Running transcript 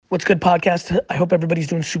What's good, podcast? I hope everybody's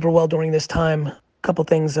doing super well during this time. Couple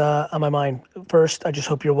things on my mind. First, I just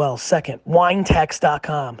hope you're well. Second,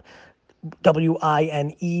 winetext.com,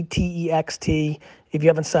 WINETEXT. If you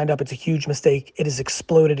haven't signed up, it's a huge mistake. It has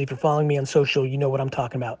exploded. If you're following me on social, you know what I'm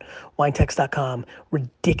talking about. Winetext.com,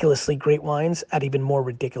 ridiculously great wines at even more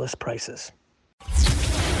ridiculous prices.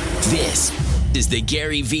 This is the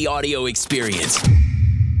GaryVee audio experience.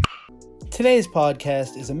 Today's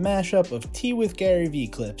podcast is a mashup of Tea with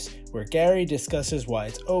GaryVee clips where Gary discusses why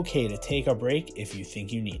it's okay to take a break if you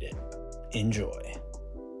think you need it. Enjoy.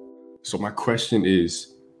 So my question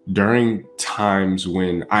is, during times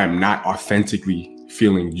when I am not authentically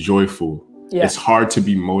feeling joyful, it's hard to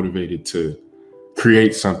be motivated to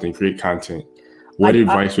create something, create content. What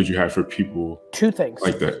advice would you have for people? Two things.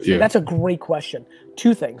 Like that? Yeah. That's a great question.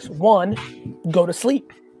 Two things. One, go to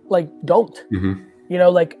sleep. Don't. Mm-hmm.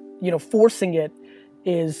 Forcing it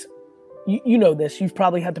is, you know this, you've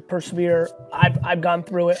probably had to persevere. I've gone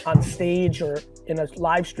through it on stage or in a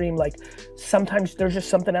live stream. Sometimes there's just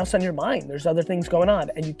something else on your mind. There's other things going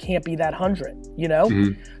on and you can't be that 100,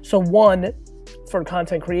 Mm-hmm. So one, for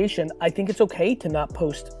content creation, I think it's okay to not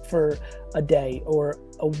post for a day or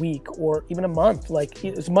a week or even a month.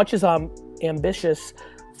 As much as I'm ambitious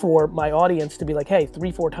for my audience to be like, hey,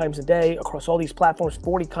 3-4 times a day across all these platforms,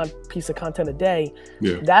 40 piece of content a day.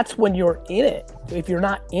 Yeah. That's when you're in it. If you're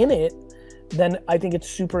not in it, then I think it's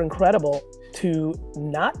super incredible to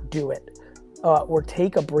not do it or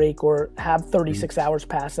take a break or have 36 hours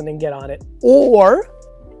pass and then get on it. Or,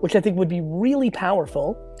 which I think would be really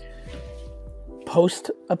powerful, post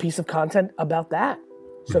a piece of content about that.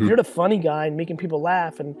 So if you're the funny guy and making people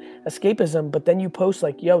laugh and escapism, but then you post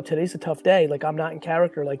yo, today's a tough day. I'm not in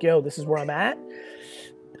character. Yo, this is where I'm at.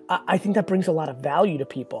 I think that brings a lot of value to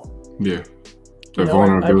people. Yeah. The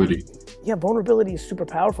vulnerability. Vulnerability is super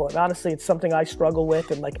powerful. And honestly, it's something I struggle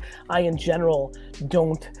with. And I, in general,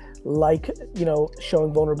 don't like,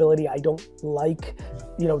 showing vulnerability. I don't like,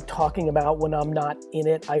 talking about when I'm not in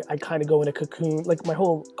it. I kind of go in a cocoon, my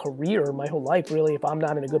whole career, my whole life, really, if I'm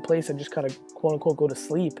not in a good place, I just kind of quote unquote go to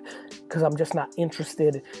sleep because I'm just not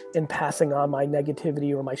interested in passing on my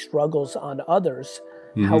negativity or my struggles on others.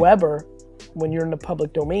 Mm-hmm. However, when you're in the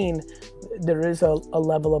public domain, there is a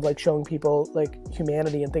level of showing people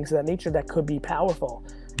humanity and things of that nature that could be powerful.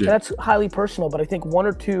 Yeah. That's highly personal, but I think one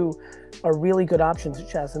or two are really good options,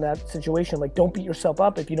 Chaz, in that situation. Don't beat yourself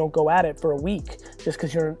up if you don't go at it for a week just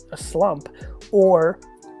because you're in a slump, or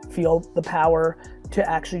feel the power to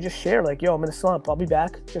actually just share, yo, I'm in a slump, I'll be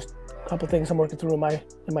back. Just a couple things I'm working through in my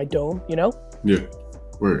dome, Yeah.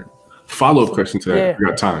 Word. Follow-up question to that. Yeah. We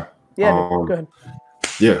got time. Yeah, go ahead.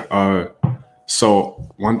 Yeah. So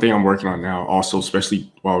one thing I'm working on now, also,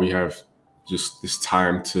 especially while we have just this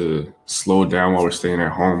time to slow down while we're staying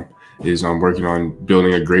at home, is I'm working on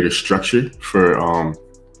building a greater structure for,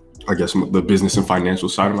 I guess, the business and financial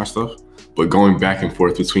side of my stuff. But going back and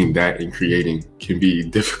forth between that and creating can be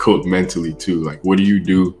difficult mentally too. What do you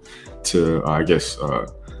do to,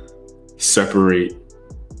 separate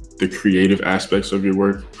the creative aspects of your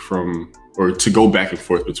work from, or to go back and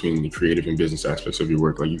forth between the creative and business aspects of your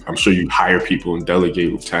work? I'm sure you hire people and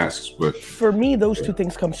delegate with tasks, but for me, those two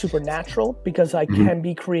things come super natural because I can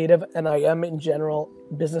be creative and I am in general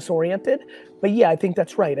business oriented. But yeah, I think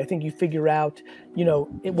that's right. I think you figure out,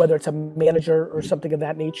 whether it's a manager or something of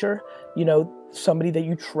that nature, somebody that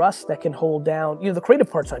you trust that can hold down, the creative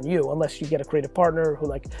part's on you, unless you get a creative partner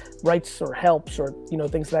who writes or helps or,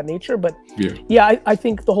 things of that nature. But I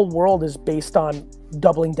think the whole world is based on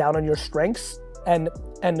doubling down on your strengths and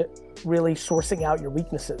really sourcing out your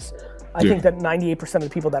weaknesses. I think that 98% of the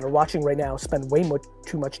people that are watching right now spend way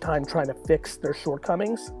too much time trying to fix their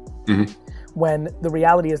shortcomings, when the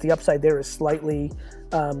reality is the upside there is slightly,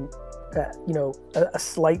 a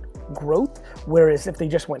slight growth. Whereas if they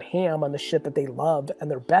just went ham on the shit that they love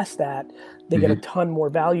and they're best at, they get a ton more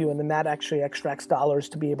value, and then that actually extracts dollars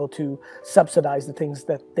to be able to subsidize the things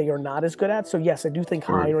that they are not as good at. So yes, I do think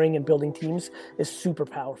hiring and building teams is super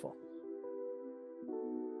powerful.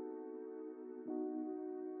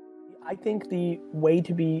 I think the way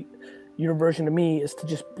to be your version of me is to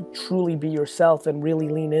just truly be yourself and really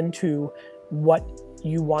lean into what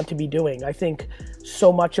you want to be doing. I think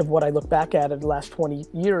so much of what I look back at in the last 20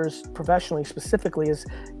 years, professionally specifically, is,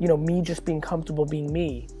 me just being comfortable being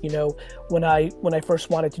me. When I first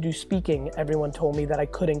wanted to do speaking, everyone told me that I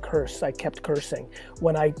couldn't curse. I kept cursing.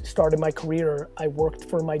 When I started my career, I worked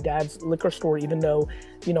for my dad's liquor store, even though,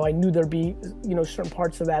 I knew there'd be, certain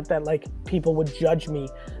parts of that people would judge me.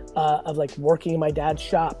 of like working in my dad's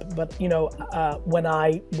shop. But, you know, when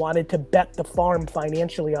I wanted to bet the farm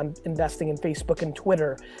financially on investing in Facebook and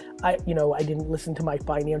Twitter, I didn't listen to my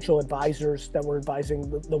financial advisors that were advising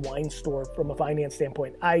the wine store from a finance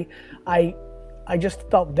standpoint. I just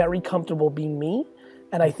felt very comfortable being me.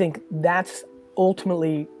 And I think that's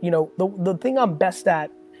ultimately, you know, the thing I'm best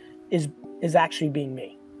at is actually being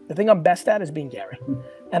me. The thing I'm best at is being Gary.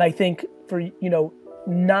 And I think for, you know,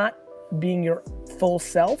 not being your full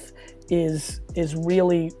self is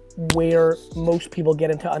really where most people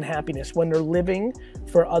get into unhappiness, when they're living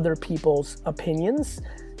for other people's opinions.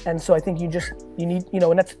 And so I think you need, you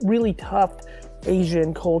know, and that's really tough.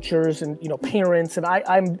 Asian cultures and, you know, parents, and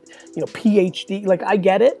I'm, you know, PhD, like I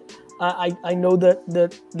get it. I know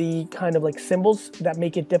the kind of like symbols that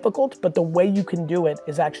make it difficult, but the way you can do it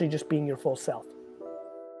is actually just being your full self.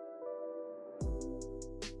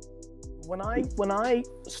 When I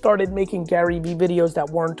started making GaryVee videos that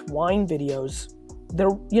weren't wine videos, there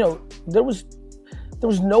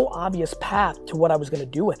was no obvious path to what I was going to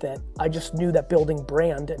do with it. I just knew that building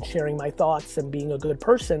brand and sharing my thoughts and being a good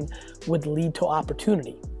person would lead to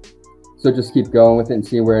opportunity. So just keep going with it and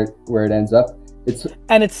see where it ends up. It's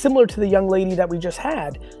similar to the young lady that we just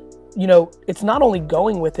had. You know, it's not only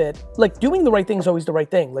going with it, like doing the right thing is always the right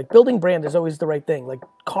thing. Like building brand is always the right thing. Like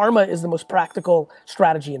karma is the most practical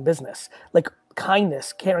strategy in business. Like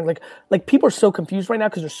kindness, caring, like people are so confused right now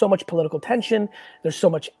because there's so much political tension, there's so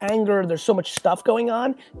much anger, there's so much stuff going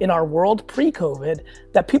on in our world pre-COVID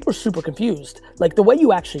that people are super confused. Like the way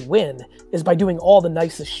you actually win is by doing all the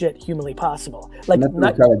nicest shit humanly possible. Like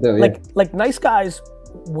like nice guys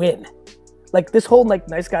win. Like this whole like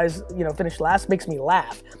nice guys, you know, finish last makes me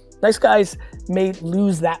laugh. Nice guys may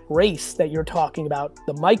lose that race that you're talking about,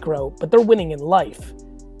 the micro, but they're winning in life.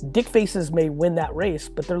 Dick faces may win that race,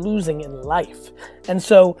 but they're losing in life. And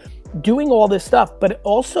so doing all this stuff, but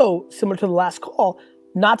also similar to the last call,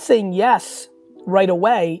 not saying yes right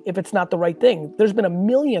away if it's not the right thing. There's been a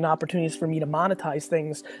million opportunities for me to monetize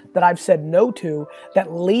things that I've said no to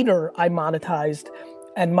that later I monetized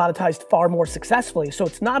and monetized far more successfully. So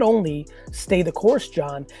it's not only stay the course,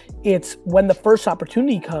 John, it's when the first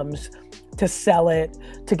opportunity comes to sell it,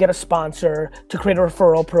 to get a sponsor, to create a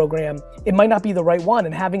referral program, it might not be the right one.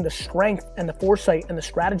 And having the strength and the foresight and the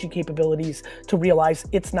strategy capabilities to realize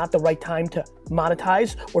it's not the right time to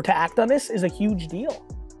monetize or to act on this is a huge deal.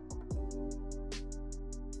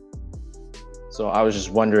 So I was just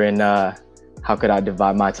wondering, how could I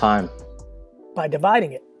divide my time? By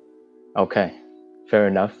dividing it. Okay. Fair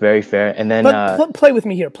enough. Very fair. And then play with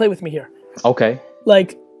me here. Play with me here. Okay.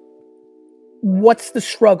 Like, what's the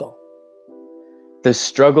struggle? The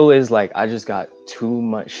struggle is like I just got too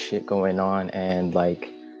much shit going on, and like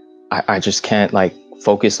I just can't like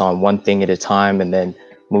focus on one thing at a time and then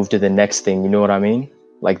move to the next thing. You know what I mean?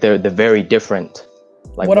 Like they're very different.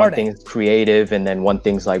 Like what one thing's creative and then one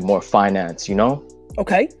thing's like more finance, you know?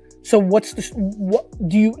 Okay. So what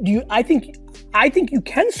do you I think you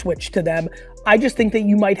can switch to them. I just think that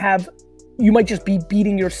you might just be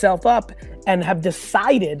beating yourself up and have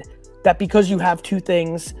decided that because you have two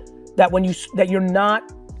things that you're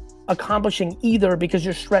not accomplishing either because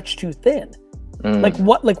you're stretched too thin.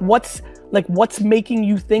 What's making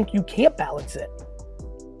you think you can't balance it?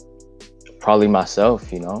 Probably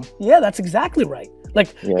myself, you know? Yeah, that's exactly right.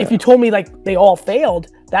 Like if you told me like they all failed,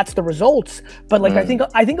 that's the results. But like I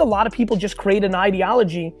think a lot of people just create an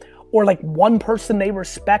ideology, or like one person they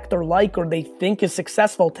respect or like or they think is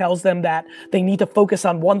successful tells them that they need to focus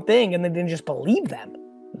on one thing and then they just believe them.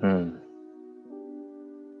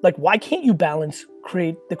 Like why can't you balance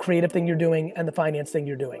the creative thing you're doing and the finance thing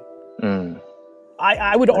you're doing?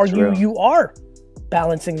 I would argue you are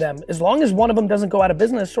balancing them. As long as one of them doesn't go out of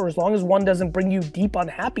business, or as long as one doesn't bring you deep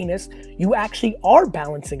unhappiness, you actually are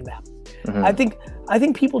balancing them. I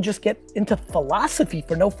think people just get into philosophy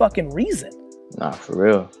for no fucking reason. Nah, for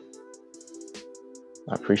real.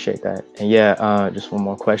 I appreciate that. And yeah, just one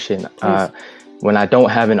more question. When I don't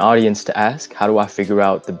have an audience to ask, how do I figure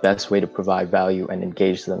out the best way to provide value and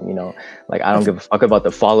engage them? You know, like I don't give a fuck about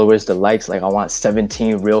the followers, the likes. Like I want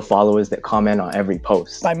 17 real followers that comment on every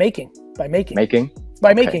post. By making,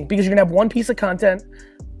 because you're gonna have one piece of content.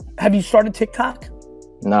 Have you started TikTok?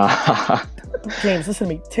 Nah. James, listen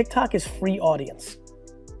to me. TikTok is free audience.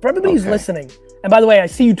 For everybody who's listening, and by the way, I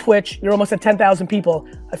see you Twitch. You're almost at 10,000 people.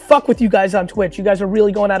 I fuck with you guys on Twitch. You guys are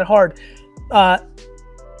really going at it hard.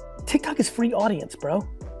 TikTok is free audience, bro.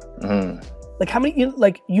 Like how many,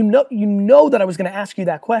 you know that I was gonna ask you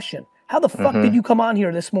that question. How the fuck did you come on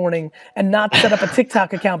here this morning and not set up a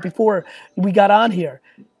TikTok account before we got on here?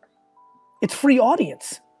 It's free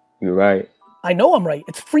audience. You're right. I know I'm right.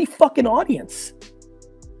 It's free fucking audience.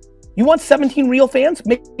 You want 17 real fans?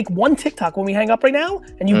 Make one TikTok when we hang up right now,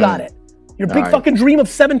 and you got it. Your big fucking dream of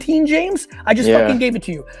 17, James? I just fucking gave it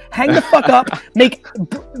to you. Hang the fuck up. Make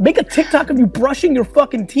a TikTok of you brushing your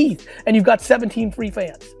fucking teeth, and you've got 17 free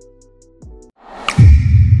fans.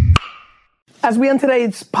 As we end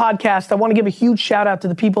today's podcast, I want to give a huge shout out to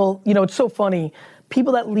the people. You know, it's so funny.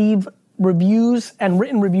 People that leave reviews and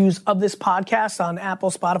written reviews of this podcast on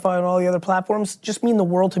Apple, Spotify, and all the other platforms just mean the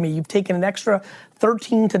world to me. You've taken an extra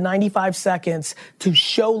 13 to 95 seconds to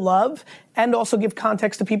show love and also give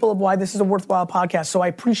context to people of why this is a worthwhile podcast. So I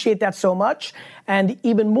appreciate that so much. And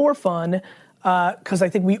even more fun, because I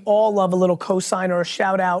think we all love a little cosign or a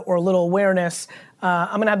shout out or a little awareness.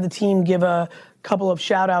 I'm gonna have the team give a couple of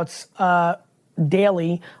shout outs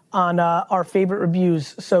daily on our favorite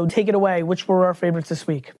reviews. So take it away. Which were our favorites this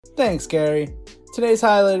week? Thanks, Gary. Today's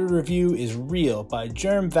highlighted review is Real by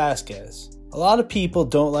Germ Vasquez. A lot of people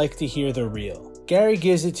don't like to hear the real. Gary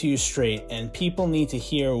gives it to you straight, and people need to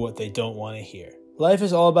hear what they don't want to hear. Life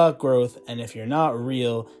is all about growth, and if you're not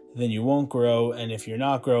real, then you won't grow, and if you're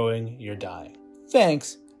not growing, you're dying.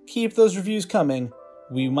 Thanks. Keep those reviews coming.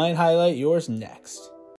 We might highlight yours next.